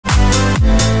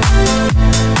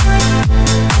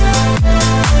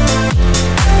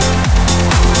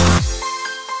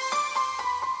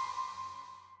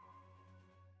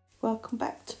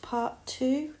part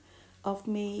 2 of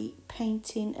me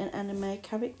painting an anime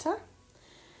character.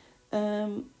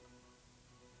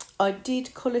 I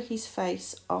did colour his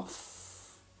face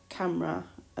off camera.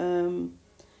 I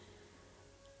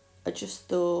just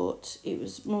thought it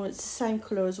was more, it's the same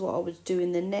colour as what I was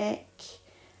doing the neck,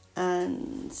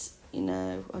 and you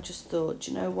know, I just thought,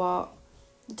 you know what,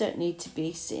 I don't need to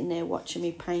be sitting there watching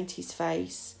me paint his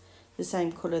face the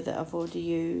same colour that I've already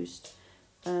used.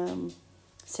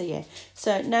 So yeah,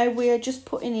 so now we are just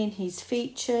putting in his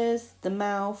features, the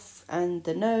mouth and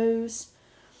the nose.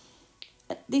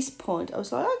 At this point I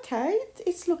was like, okay,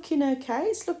 it's looking okay,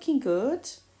 it's looking good.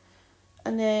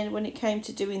 And then when it came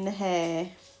to doing the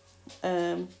hair,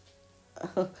 I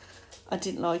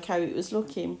didn't like how it was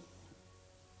looking.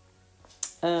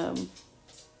 But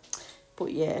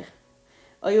yeah,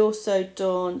 I also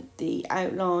done the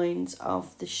outlines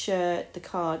of the shirt, the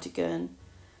cardigan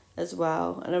as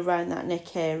well, and around that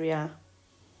neck area,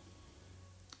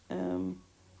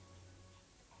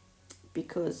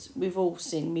 because we've all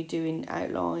seen me doing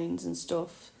outlines and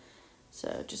stuff,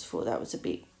 so I just thought that was a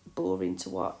bit boring to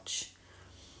watch.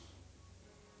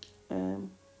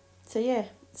 So yeah,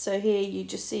 so here you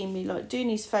just see me like doing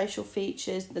his facial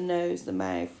features, the nose, the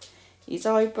mouth, his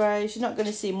eyebrows. You're not going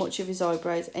to see much of his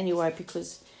eyebrows anyway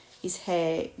because his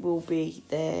hair will be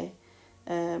there.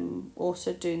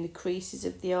 Also doing the creases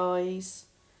of the eyes.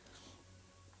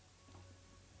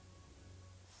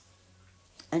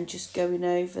 And just going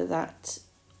over that,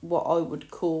 what I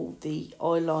would call the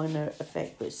eyeliner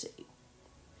effect, but it's a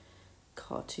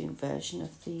cartoon version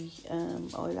of the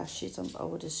eyelashes, I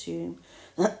would assume.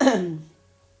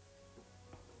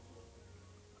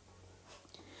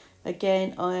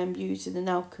 Again, I am using the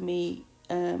Nailchemy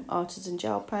Artisan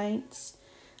gel paints,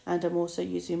 and I'm also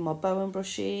using my Bqan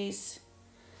brushes.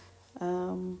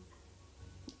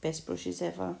 Best brushes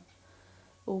ever.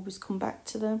 Always come back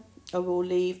to them. I will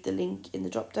leave the link in the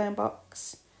drop down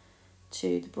box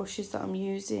to the brushes that I'm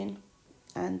using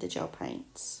and the gel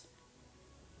paints.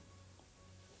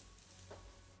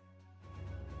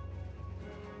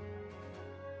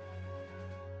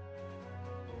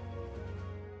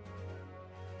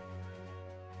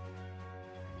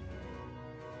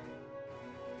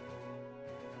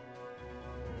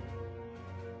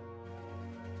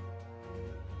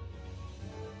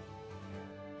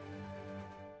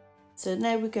 So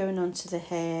now we're going on to the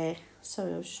hair.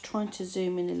 Sorry, I was just trying to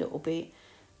zoom in a little bit.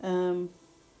 I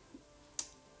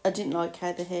didn't like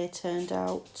how the hair turned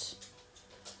out.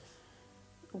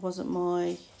 It wasn't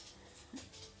my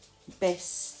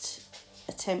best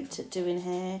attempt at doing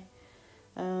hair.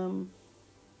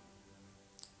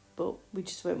 But we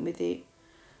just went with it.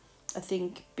 I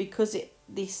think because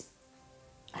this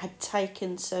had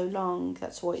taken so long,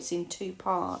 that's why it's in 2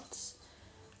 parts,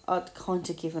 I'd kind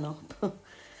of given up.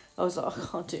 I was like, I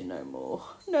can't do no more.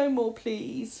 No more,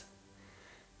 please.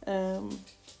 But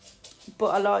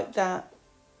I like that,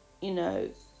 you know,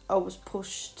 I was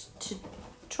pushed to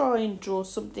try and draw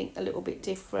something a little bit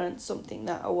different, something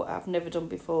that I've never done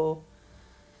before.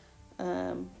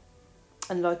 And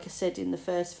like I said in the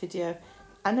first video,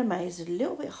 anime is a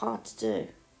little bit hard to do.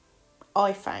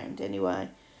 I found, anyway.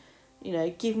 You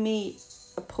know, give me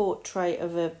a portrait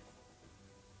of a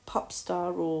pop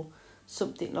star or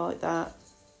something like that,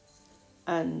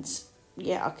 and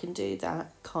yeah, I can do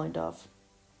that, kind of.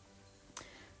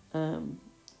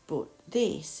 But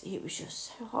this, it was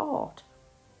just so hard.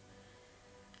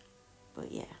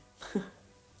 But yeah.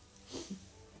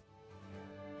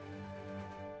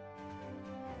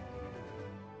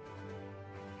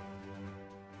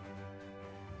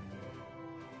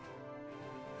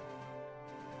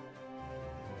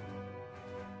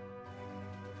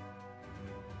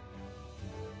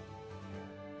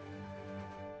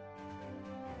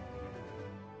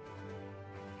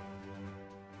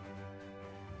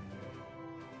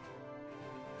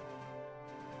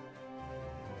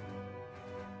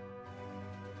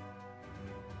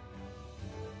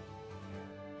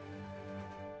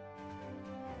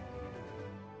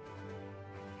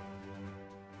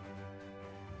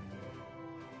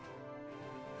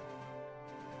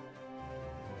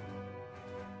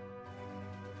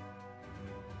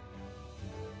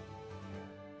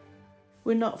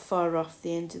 We're not far off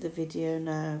the end of the video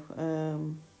now.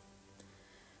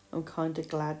 I'm kind of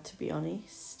glad, to be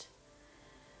honest.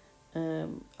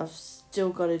 I've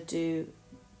still got to do,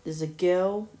 there's a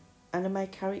girl anime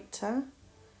character,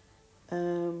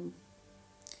 and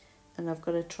I've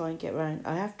got to try and get around.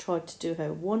 I have tried to do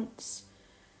her once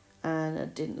and I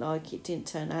didn't like it, didn't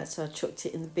turn out, so I chucked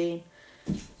it in the bin.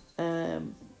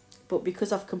 But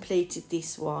because I've completed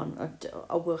this one,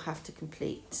 I will have to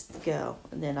complete the girl,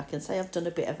 and then I can say I've done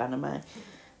a bit of anime.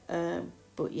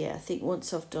 But yeah, I think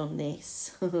once I've done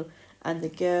this and the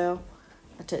girl,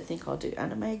 I don't think I'll do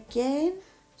anime again.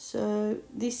 So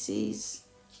this is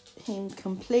him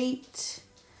complete.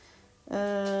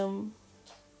 So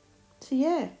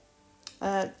yeah,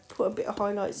 put a bit of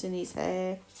highlights in his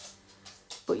hair.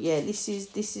 But yeah, this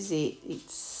is it.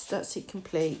 That's it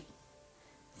complete.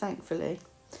 Thankfully.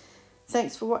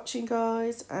 Thanks for watching,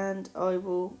 guys, and I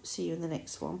will see you in the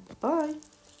next one. Bye.